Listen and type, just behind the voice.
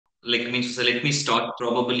means so let me start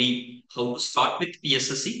probably how to start with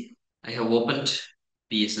PSSE. I have opened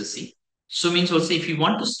PSSE. So means also if you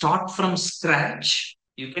want to start from scratch,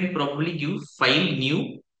 you can probably give file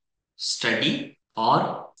new study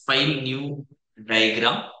or file new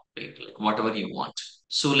diagram, right? Like whatever you want.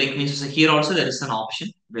 So like means here also there is an option.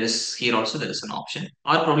 Here also there is an option,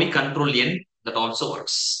 or probably control N that also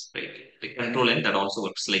works, right? Like control N that also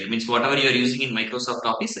works. Like means whatever you are using in Microsoft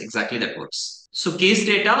Office, exactly that works. So case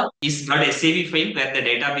data is .sav file where the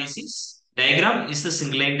database is. Diagram is the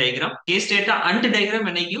single line diagram. Case data and diagram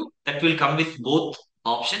when I give that will come with both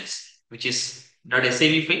options, which is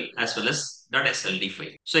 .sav file as well as .sld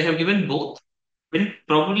file. So I have given both. When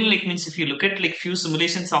probably like means if you look at like few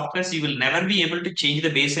simulation softwares, you will never be able to change the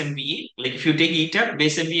base MVA. Like if you take ETAP,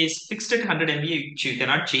 base MVA is fixed at 100 MVA, which you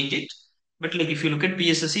cannot change it. But like if you look at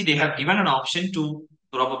PSSE, they have given an option to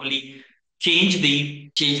probably change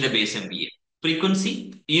the base MVA.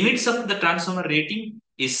 Frequency, units of the transformer rating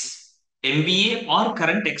is MVA or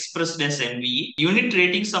current expressed as MVA. Unit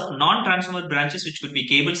ratings of non-transformer branches, which could be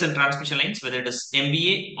cables and transmission lines, whether it is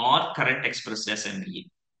MVA or current expressed as MVA.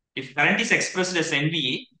 If current is expressed as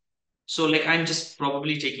MVA, so like I'm just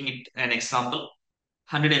probably taking it an example,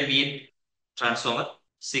 100 MVA transformer,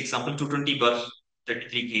 say example 220 bar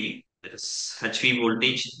 33 kV, that is HV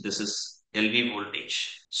voltage, this is LV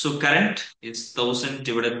voltage. So current is 1000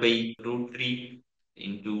 divided by root 3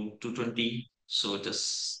 into 220. So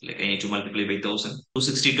just like I need to multiply by 1000,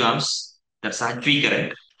 262 amps, that's HV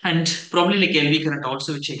current. And probably like LV current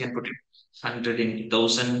also, which I can put it 100 into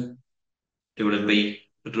 1000 divided by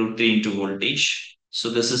root 3 into voltage. So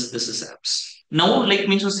this is amps. Now like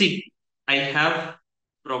means to see, I have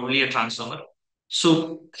probably a transformer.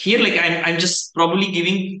 So here like I'm just probably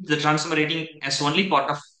giving the transformer rating as only part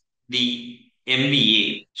of the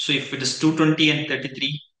MVA. So if it is 220 and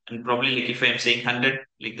 33, and probably like if I'm saying 100,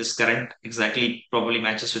 like this current exactly probably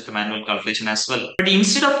matches with the manual calculation as well. But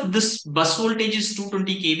instead of this bus voltage is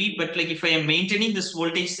 220 kV, but like if I am maintaining this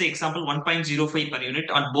voltage, say example 1.05 per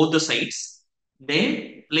unit on both the sides,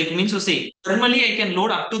 then like means to say normally I can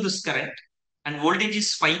load up to this current and voltage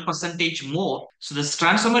is 5 percentage more. So this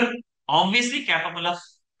transformer obviously capable of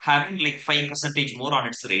having like 5 percentage more on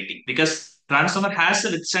its rating, because transformer has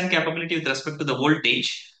a withstand capability with respect to the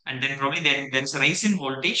voltage, and then probably then there's a rise in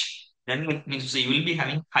voltage, then it means to say you will be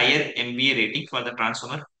having higher MVA rating for the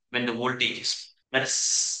transformer when the voltage is.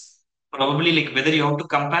 That's probably like whether you have to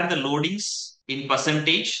compare the loadings in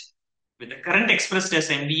percentage with the current expressed as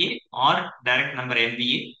MVA or direct number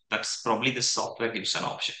MVA. That's probably the software gives an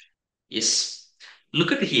option. Yes.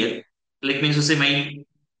 Look at here. Like means to say my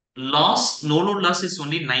loss, no load loss is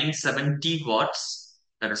only 970 watts.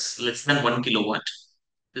 That is less than 1 kilowatt.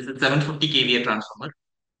 This is 750 kVA transformer.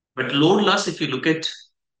 But load loss, if you look at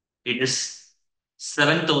it, is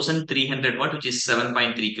 7300 watt, which is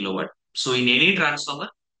 7.3 kilowatt. So in any transformer,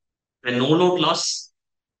 the no load loss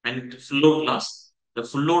and full load loss, the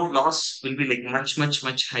full load loss will be like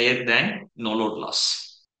much higher than no load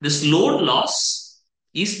loss. This load loss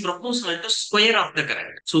is proportional to square of the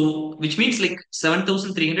current. So which means like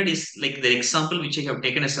 7300 is like the example which I have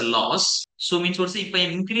taken as a loss. So means what, if I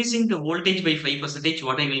am increasing the voltage by 5%,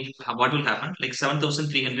 what will happen? Like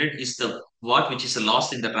 7300 is the watt which is a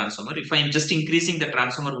loss in the transformer. If I am just increasing the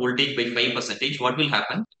transformer voltage by 5%, what will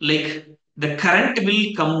happen? Like the current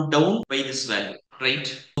will come down by this value,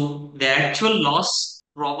 right? So the actual loss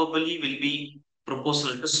probably will be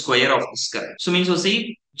proportional to square of this current. So means to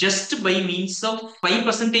say just by means of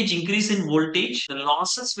 5% increase in voltage, the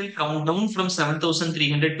losses will come down from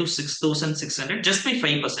 7300 to 6600 just by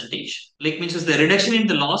 5%. Like means the reduction in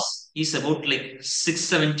the loss is about like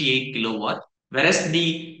 678 kilowatt. Whereas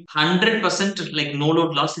the 100% like no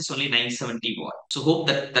load loss is only 970 watt. So hope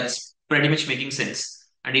that that's pretty much making sense.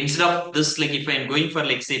 And instead of this, like if I'm going for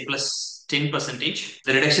like say plus 10 percentage,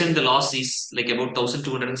 the reduction in the loss is like about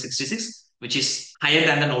 1266, which is higher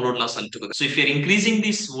than the no load loss altogether. So if you're increasing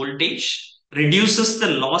this voltage, reduces the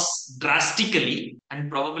loss drastically, and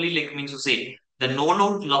probably like means to say the no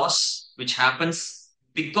load loss which happens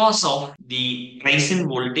because of the rise in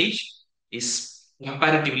voltage is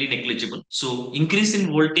comparatively negligible. So increase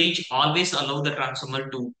in voltage always allow the transformer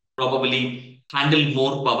to probably handle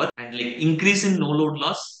more power, and like increase in no load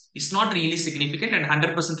loss is not really significant, and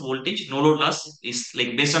 100% voltage no load loss is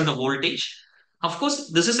like based on the voltage. Of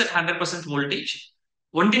course this is at 100% voltage.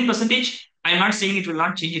 110 percentage, I'm not saying it will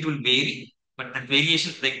not change, it will vary, but that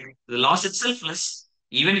variation, like the loss itself less,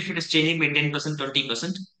 even if it is changing by 10%,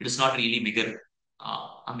 20%, it is not really bigger.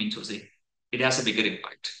 I mean to say it has a bigger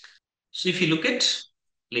impact. So if you look at,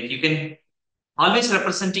 like you can always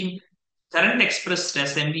representing current expressed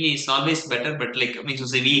as MVA is always better, but like means to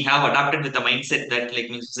say we have adapted with the mindset that like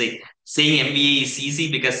means to say saying MVA is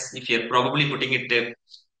easy because if you're probably putting it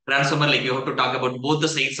transformer, like you have to talk about both the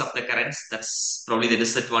sides of the currents. That's probably the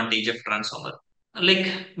disadvantage of transformer.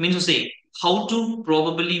 Like means to say how to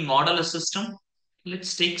probably model a system.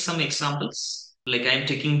 Let's take some examples. Like I'm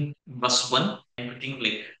taking bus one, I'm putting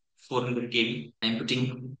like 400 kV. I'm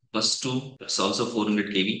putting bus two, that's also 400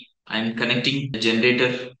 kV. I'm connecting the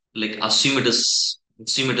generator, like assume it is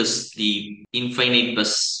the infinite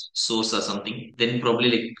bus source or something. Then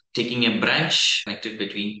probably like taking a branch connected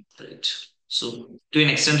between, right? So to an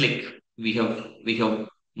extent, like we have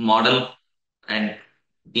model and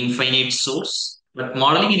infinite source, but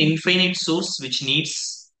modeling an infinite source which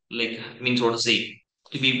needs like means what to say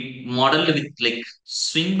to be modeled with like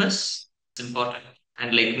swing bus is important.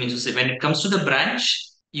 And like means to say when it comes to the branch,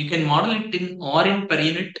 you can model it in or in per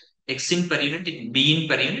unit, X in per unit, in B in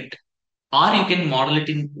per unit, or you can model it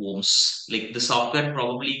in ohms. Like the software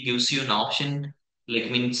probably gives you an option,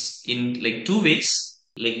 like means in like two ways,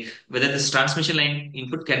 like whether this transmission line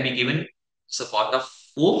input can be given as a part of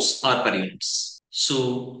ohms or per units.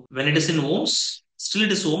 So when it is in ohms, still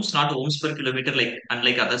it is ohms, not ohms per kilometer, like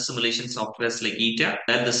unlike other simulation softwares like ETAP,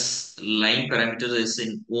 where this line parameter is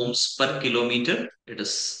in ohms per kilometer. It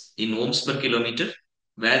is in ohms per kilometer,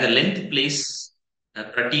 where the length plays a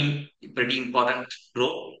pretty important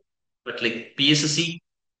role. But like PSSE,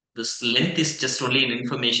 this length is just only an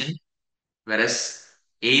information, whereas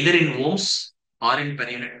either in ohms or in per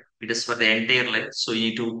unit, it is for the entire length. So you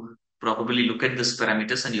need to probably look at these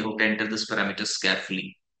parameters and you have to enter these parameters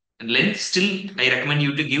carefully. And length still I recommend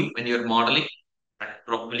you to give when you're modeling. That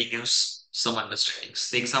probably gives some understandings.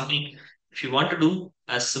 For example, if you want to do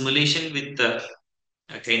a simulation with a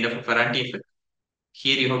kind of a Ferranti effect,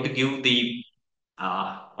 here you have to give the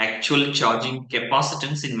actual charging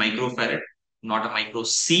capacitance in microfarad, not a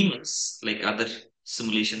microsiemens like other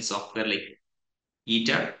simulation software like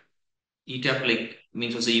ETAP. ETAP like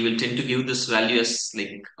means also you will tend to give this value as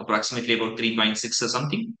like approximately about 3.6 or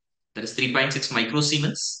something. That is 3.6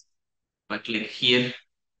 microsiemens. But like here,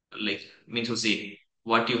 like means to say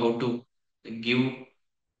what you have to give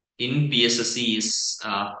in PSSE is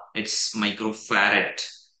it's microfarad.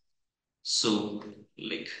 So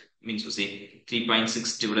like means to say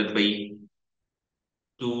 3.6 divided by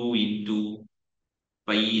 2 into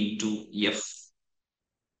pi into f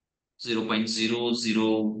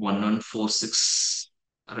 0.001146,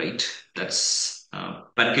 right? That's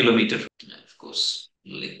per kilometer. Of course,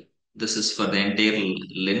 like this is for the entire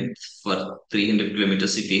length for 300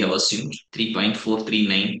 kilometers. If we have assumed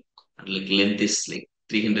 3.439, like length is like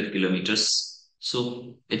 300 kilometers.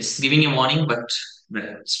 So it's giving a warning, but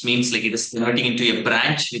that means like it is converting into a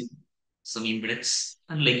branch with some impedance,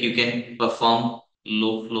 and like you can perform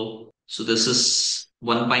low flow. So this is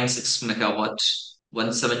 1.6 megawatt,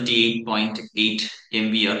 178.8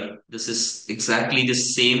 MVR. This is exactly the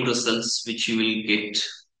same results which you will get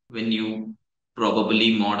when you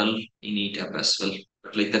probably model in ETAP as well.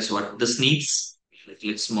 But like that's what this needs. Like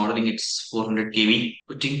let's modeling it's 400 kV,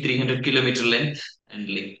 putting 300 kilometer length and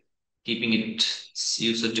like keeping it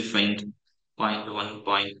user defined zero point 0.1,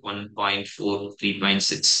 0.1, 0.4,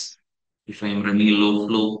 3.6. If I'm running a low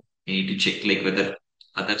flow, I need to check like whether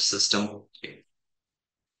other system.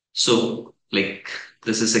 So like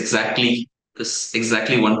this exactly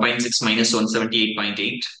 1.6 minus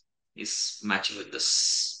 178.8 is matching with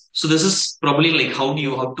this. So this is probably like how do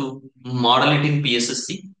you have to model it in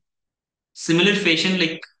PSSC. Similar fashion,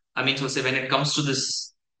 like I mean, so say when it comes to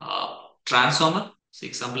this transformer, so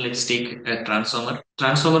example, let's take a transformer.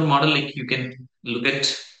 Transformer model, like you can look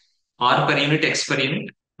at R per unit, X per unit,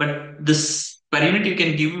 but this per unit you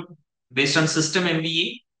can give based on system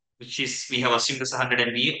MVA, which is we have assumed as 100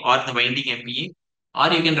 MVA, or the winding MVA,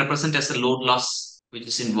 or you can represent as a load loss, which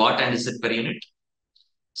is in watt and is it per unit.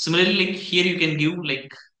 Similarly, like here you can give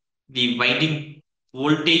like the winding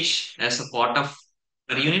voltage as a part of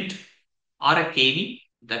per unit or a kV.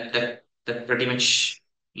 That pretty much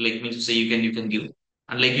like means to say you can give,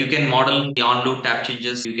 and like you can model the on-load tap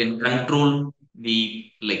changes. You can control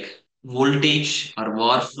the like voltage or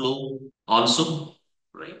VAR flow also,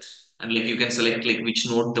 right? And like you can select like which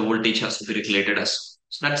node the voltage has to be regulated as.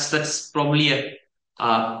 So that's probably a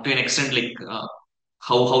to an extent like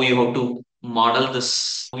how you have to model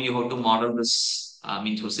this. How you have to model this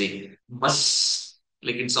means to say bus.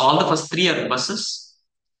 Like it's all the first three are buses,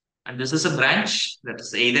 and this is a branch that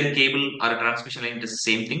is either cable or a transmission line. It is the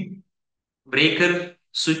same thing. Breaker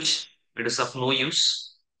switch, it is of no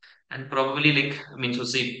use, and probably like I mean to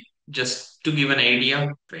say just to give an idea,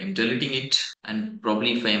 if I'm deleting it and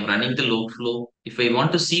probably if I'm running the load flow, if I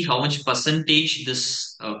want to see how much percentage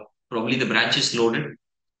this probably the branch is loaded,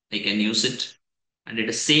 I can use it. And it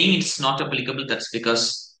is saying it's not applicable. That's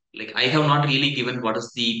because like I have not really given what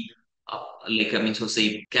is the like I mean so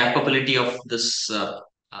say capability of this uh,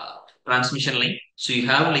 transmission line. So you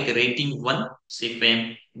have like a rating one. Say if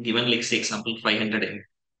I'm given like say example 500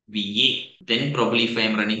 MVA, then probably if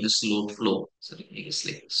I'm running this load flow, sorry, I guess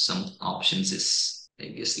like some options is I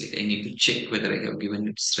guess like I need to check whether I have given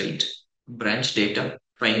it straight. Branch data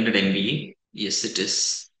 500 MVA. Yes, it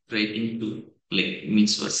is rating two like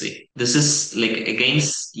means per se. This is like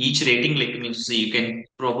against each rating like means so you can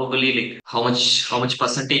probably like how much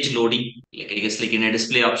percentage loading like I guess like in a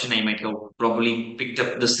display option I might have probably picked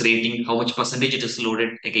up this rating how much percentage it is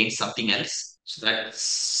loaded against something else. So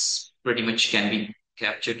that's pretty much can be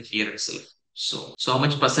captured here itself. So how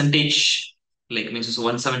much percentage like means so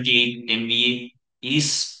 178 MVA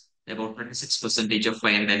is about 26 percentage of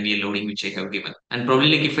 500 MVA loading which I have given. And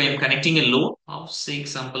probably like if I am connecting a load of say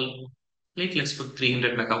example like let's put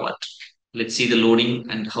 300 megawatt. Let's see the loading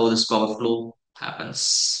and how this power flow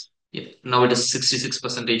happens. Yep. Now it is 66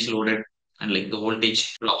 percentage loaded and like the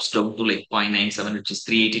voltage drops down to like 0.97 which is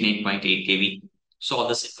 389.8 kV. So all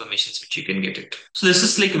this information which you can get it. So this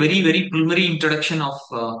is like very very preliminary introduction of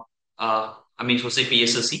I mean for say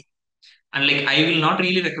PSSE. And like I will not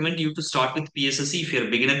really recommend you to start with PSSE if you're a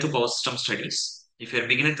beginner to power system studies. If you're a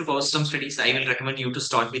beginner to power system studies, I will recommend you to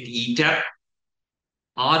start with ETAP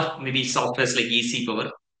or maybe softwares like EC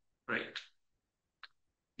Power, right?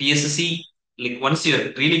 PSSE, like once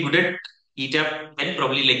you're really good at ETAP, then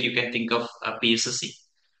probably like you can think of a PSSE.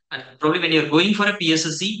 And probably when you're going for a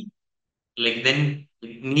PSSE, like then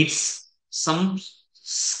it needs some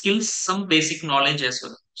skills, some basic knowledge as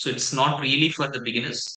well. So it's not really for the beginners.